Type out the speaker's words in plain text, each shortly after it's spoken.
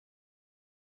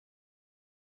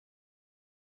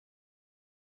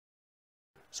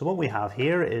So what we have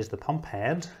here is the pump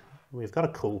head. We've got a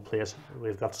cold plate,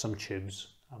 we've got some tubes,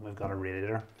 and we've got a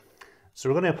radiator. So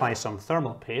we're going to apply some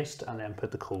thermal paste and then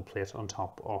put the cold plate on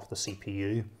top of the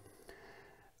CPU.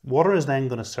 Water is then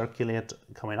going to circulate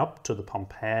coming up to the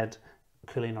pump head,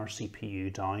 cooling our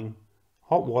CPU down.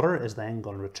 Hot water is then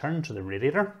going to return to the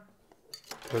radiator.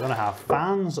 We're going to have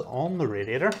fans on the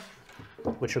radiator,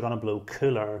 which are going to blow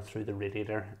cool air through the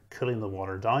radiator, cooling the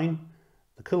water down.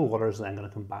 The cool water is then going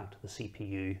to come back to the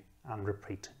CPU and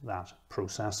repeat that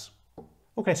process.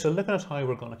 Okay, so looking at how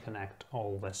we're going to connect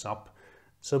all this up.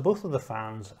 So both of the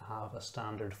fans have a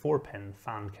standard 4-pin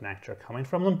fan connector coming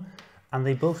from them, and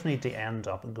they both need to end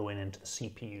up going into the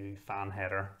CPU fan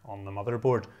header on the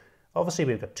motherboard. Obviously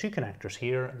we've got two connectors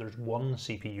here, there's one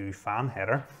CPU fan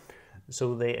header,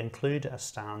 so they include a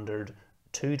standard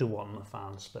 2-to-1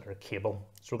 fan splitter cable.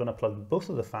 So we're going to plug both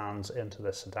of the fans into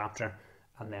this adapter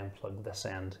and then plug this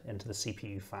end into the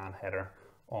CPU fan header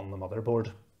on the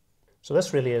motherboard. So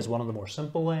this really is one of the more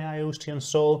simple AIOs to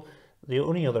install. The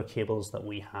only other cables that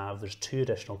we have, there's two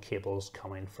additional cables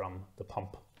coming from the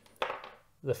pump.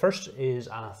 The first is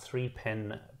a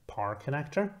 3-pin power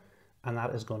connector, and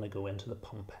that is going to go into the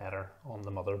pump header on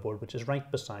the motherboard, which is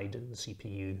right beside the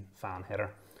CPU fan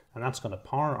header. And that's going to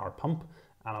power our pump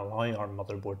and allow our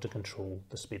motherboard to control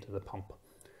the speed of the pump.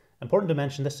 Important to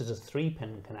mention, this is a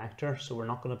 3-pin connector, so we're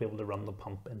not going to be able to run the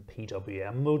pump in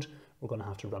PWM mode. We're going to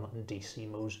have to run it in DC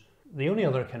mode. The only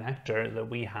other connector that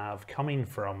we have coming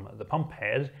from the pump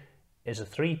head is a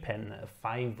 3-pin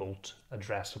 5-volt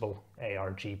addressable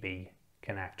argb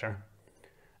connector.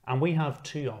 And we have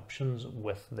two options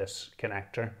with this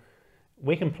connector.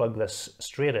 We can plug this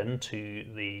straight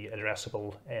into the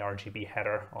addressable argb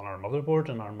header on our motherboard,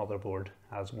 and our motherboard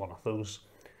has one of those.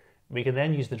 We can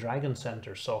then use the Dragon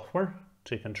Center software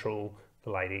to control the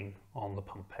lighting on the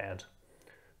pump head.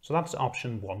 So that's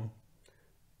option one.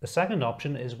 The second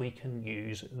option is we can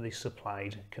use the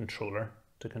supplied controller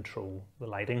to control the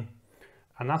lighting.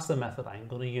 And that's the method I'm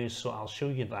going to use, so I'll show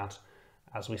you that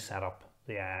as we set up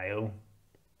the AIO.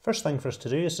 First thing for us to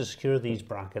do is to secure these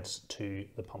brackets to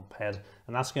the pump head,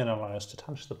 and that's going to allow us to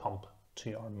attach the pump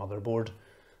to our motherboard.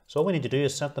 So all we need to do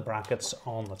is set the brackets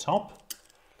on the top,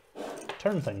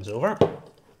 turn things over,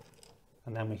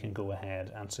 and then we can go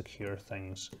ahead and secure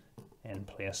things in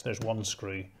place. There's one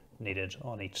screw needed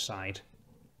on each side.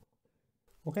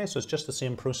 Okay, so it's just the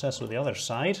same process with the other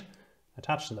side.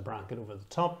 Attaching the bracket over the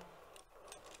top,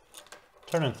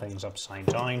 turning things upside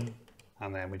down,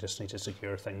 and then we just need to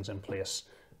secure things in place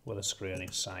with a screw on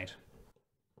each side.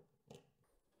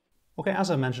 Okay,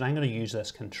 as I mentioned, I'm going to use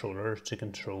this controller to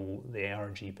control the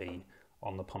argb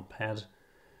on the pump head.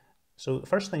 So the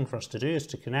first thing for us to do is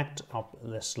to connect up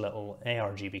this little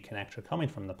argb connector coming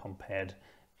from the pump head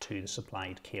to the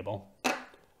supplied cable.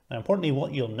 Now importantly,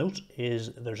 what you'll note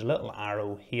is there's a little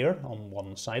arrow here on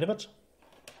one side of it.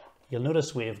 You'll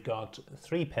notice we've got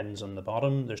 3 pins on the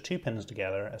bottom, there's 2 pins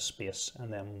together, a space,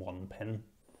 and then 1 pin.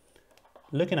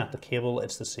 Looking at the cable,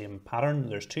 it's the same pattern,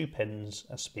 there's 2 pins,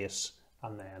 a space,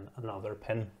 and then another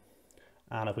pin.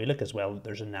 And if we look as well,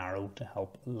 there's an arrow to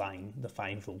help line the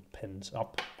 5-volt pins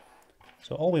up.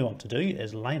 So all we want to do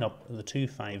is line up the 2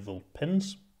 5-volt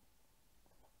pins.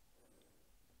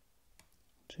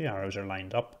 2 arrows are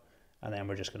lined up, and then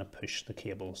we're just going to push the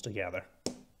cables together.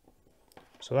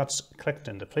 So that's clicked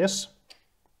into place.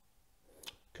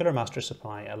 Cooler Master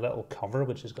supply a little cover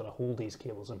which is going to hold these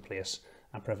cables in place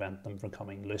and prevent them from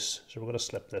coming loose. So we're going to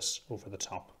slip this over the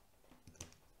top.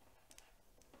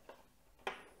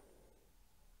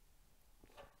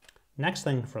 Next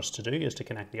thing for us to do is to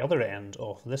connect the other end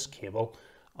of this cable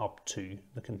up to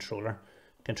the controller.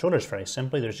 The controller is very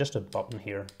simply, there's just a button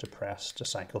here to press to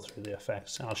cycle through the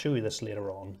effects, and I'll show you this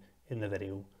later on in the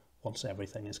video once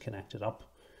everything is connected up.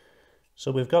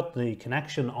 So we've got the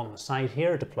connection on the side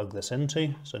here to plug this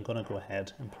into, so I'm going to go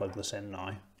ahead and plug this in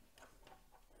now.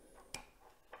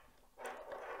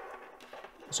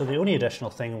 So the only additional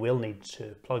thing we'll need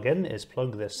to plug in is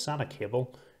plug this SATA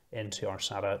cable into our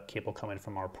SATA cable coming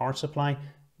from our power supply.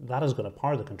 That is going to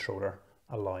power the controller,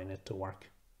 allowing it to work.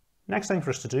 Next thing for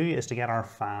us to do is to get our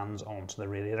fans onto the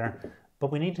radiator,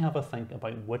 but we need to have a think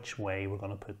about which way we're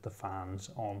going to put the fans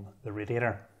on the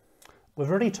radiator. We've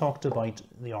already talked about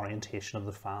the orientation of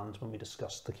the fans when we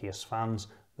discussed the case fans.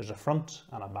 There's a front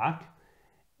and a back.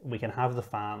 We can have the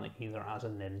fan either as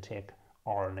an intake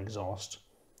or an exhaust.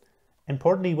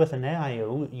 Importantly, with an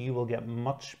AIO, you will get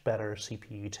much better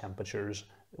CPU temperatures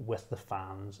with the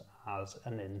fans as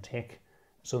an intake.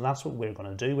 So that's what we're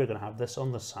going to do. We're going to have this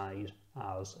on the side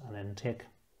as an intake.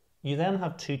 You then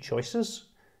have two choices.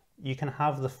 You can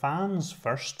have the fans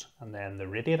first and then the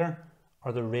radiator,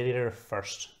 or the radiator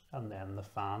first and then the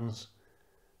fans.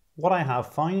 What I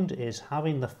have found is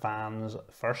having the fans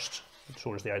first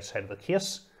towards the outside of the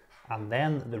case and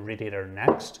then the radiator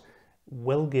next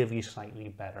will give you slightly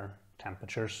better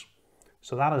temperatures.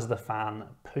 So that is the fan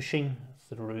pushing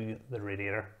through the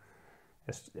radiator.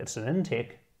 It's an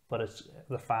intake, but it's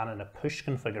the fan in a push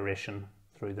configuration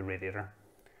through the radiator.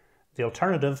 The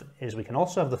alternative is we can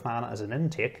also have the fan as an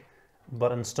intake,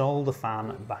 but install the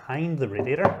fan behind the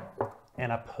radiator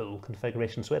in a pull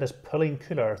configuration. So it is pulling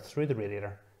cool air through the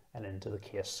radiator and into the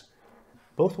case.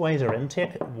 Both ways are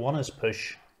intake, one is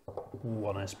push,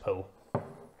 one is pull.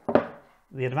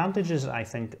 The advantages, I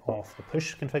think, of the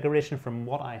push configuration from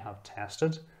what I have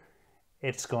tested,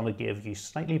 it's going to give you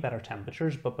slightly better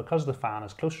temperatures, but because the fan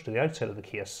is closer to the outside of the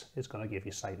case, it's going to give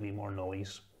you slightly more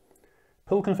noise.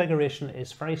 Pull configuration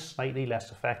is very slightly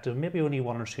less effective, maybe only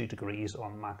 1 or 2 degrees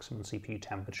on maximum CPU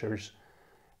temperatures,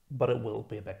 but it will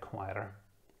be a bit quieter.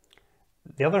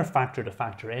 The other factor to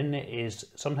factor in is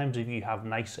sometimes if you have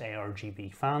nice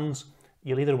ARGB fans,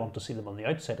 you'll either want to see them on the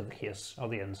outside of the case or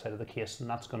the inside of the case, and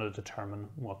that's going to determine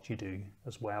what you do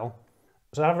as well.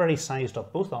 So I've already sized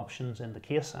up both options in the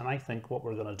case, and I think what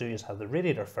we're going to do is have the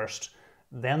radiator first,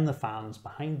 then the fans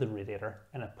behind the radiator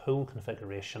in a pull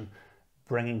configuration,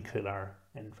 bringing cool air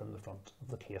in from the front of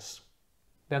the case.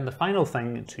 Then the final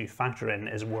thing to factor in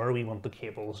is where we want the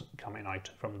cables coming out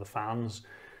from the fans.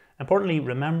 Importantly,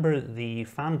 remember the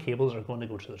fan cables are going to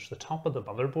go to the top of the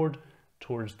motherboard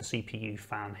towards the CPU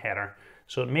fan header.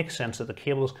 So it makes sense that the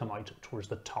cables come out towards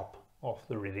the top of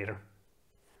the radiator.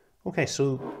 Okay,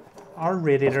 so our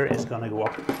radiator is going to go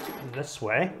up this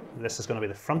way. This is going to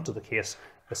be the front of the case.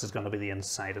 This is going to be the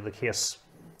inside of the case.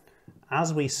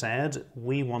 As we said,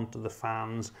 we want the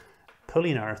fans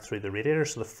pulling air through the radiator,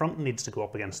 so the front needs to go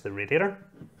up against the radiator.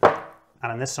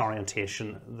 And in this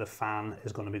orientation, the fan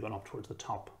is going to be going up towards the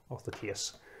top of the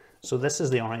case. So this is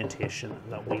the orientation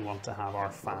that we want to have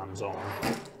our fans on.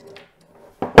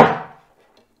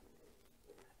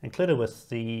 Included with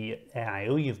the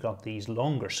AIO, you've got these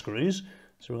longer screws.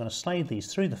 So we're going to slide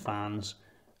these through the fans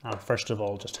and first of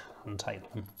all just hand tighten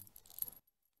them.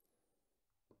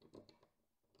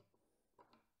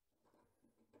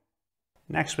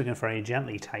 Next we can very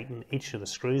gently tighten each of the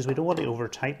screws. We don't want to over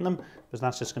tighten them because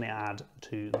that's just going to add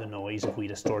to the noise if we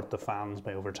distort the fans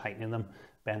by over tightening them,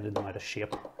 bending them out of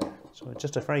shape. So it's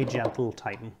just a very gentle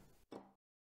tighten.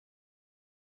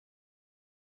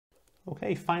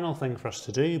 Okay, final thing for us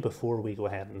to do before we go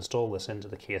ahead and install this into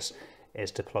the case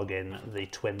is to plug in the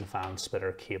twin fan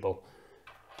splitter cable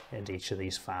into each of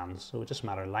these fans. So it's just a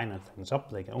matter of lining things up.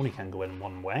 They only can go in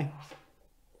one way.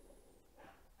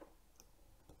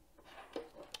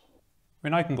 We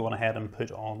now can go on ahead and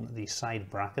put on the side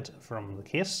bracket from the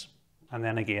case. And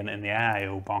then again in the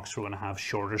AIO box we're going to have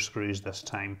shorter screws this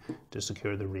time to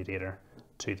secure the radiator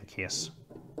to the case.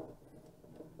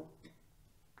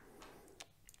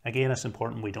 Again, it's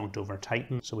important we don't over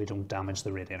tighten so we don't damage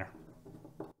the radiator.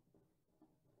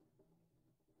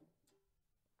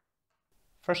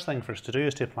 First thing for us to do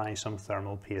is to apply some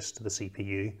thermal paste to the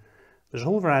CPU. There's a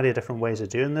whole variety of different ways of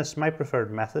doing this. My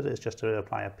preferred method is just to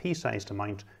apply a pea-sized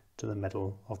amount to the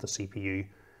middle of the CPU.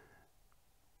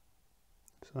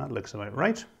 So that looks about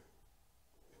right.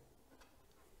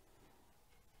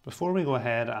 Before we go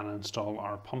ahead and install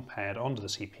our pump head onto the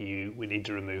CPU, we need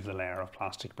to remove the layer of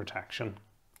plastic protection.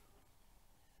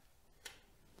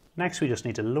 Next we just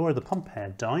need to lower the pump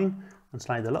head down and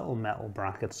slide the little metal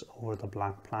brackets over the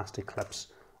black plastic clips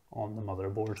on the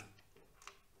motherboard.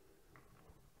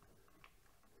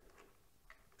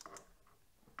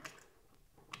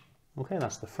 Okay,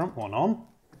 that's the front one on,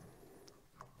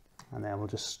 and then we'll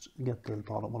just get the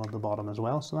bottom one at the bottom as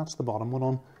well. So that's the bottom one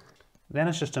on. Then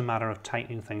it's just a matter of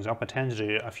tightening things up. I tend to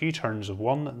do a few turns of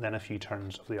one, then a few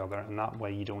turns of the other, and that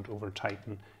way you don't over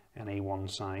tighten any one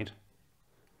side.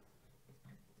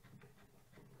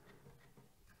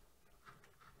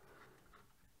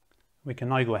 We can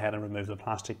now go ahead and remove the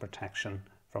plastic protection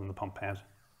from the pump head.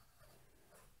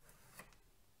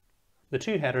 The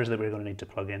two headers that we're going to need to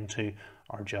plug into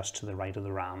are just to the right of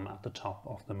the RAM at the top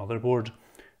of the motherboard.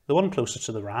 The one closest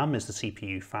to the RAM is the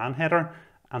CPU fan header,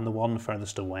 and the one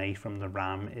furthest away from the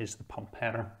RAM is the pump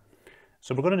header.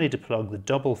 So we're going to need to plug the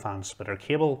double fan splitter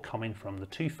cable coming from the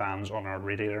two fans on our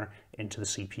radiator into the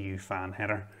CPU fan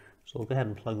header. So we'll go ahead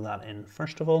and plug that in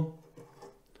first of all.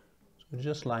 So we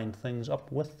just line things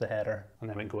up with the header and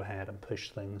then we go ahead and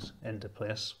push things into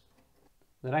place.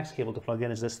 The next cable to plug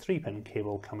in is this 3-pin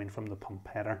cable coming from the pump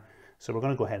header. So we're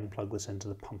going to go ahead and plug this into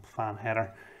the pump fan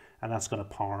header, and that's going to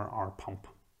power our pump.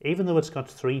 Even though it's got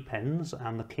 3 pins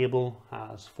and the cable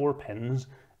has 4 pins,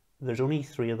 there's only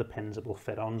 3 of the pins it will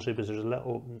fit onto because there's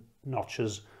little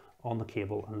notches on the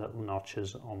cable and little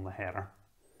notches on the header.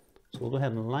 So we'll go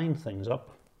ahead and line things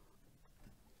up.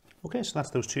 Okay, so that's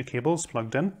those two cables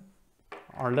plugged in.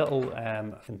 Our little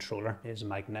controller is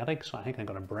magnetic, so I think I'm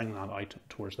going to bring that out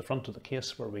towards the front of the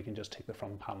case where we can just take the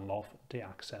front panel off to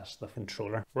access the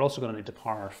controller. We're also going to need to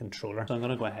power our controller, so I'm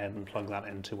going to go ahead and plug that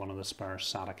into one of the spare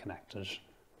SATA connectors.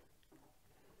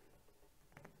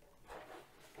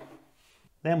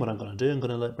 Then what I'm going to do, I'm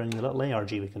going to bring the little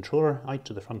ARGB controller out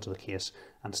to the front of the case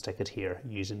and stick it here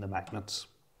using the magnets.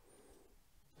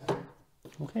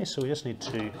 Okay, so we just need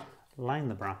to line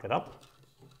the bracket up.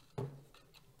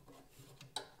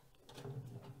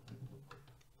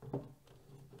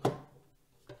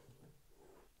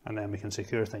 And then we can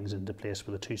secure things into place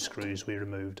with the two screws we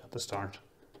removed at the start.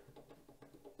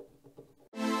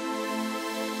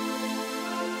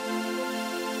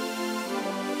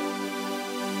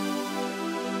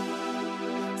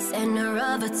 Center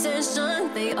of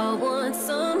attention, they all want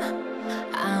some.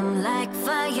 I'm like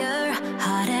fire,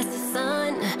 hot as the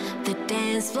sun. The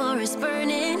dance floor is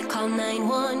burning, call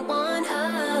 911.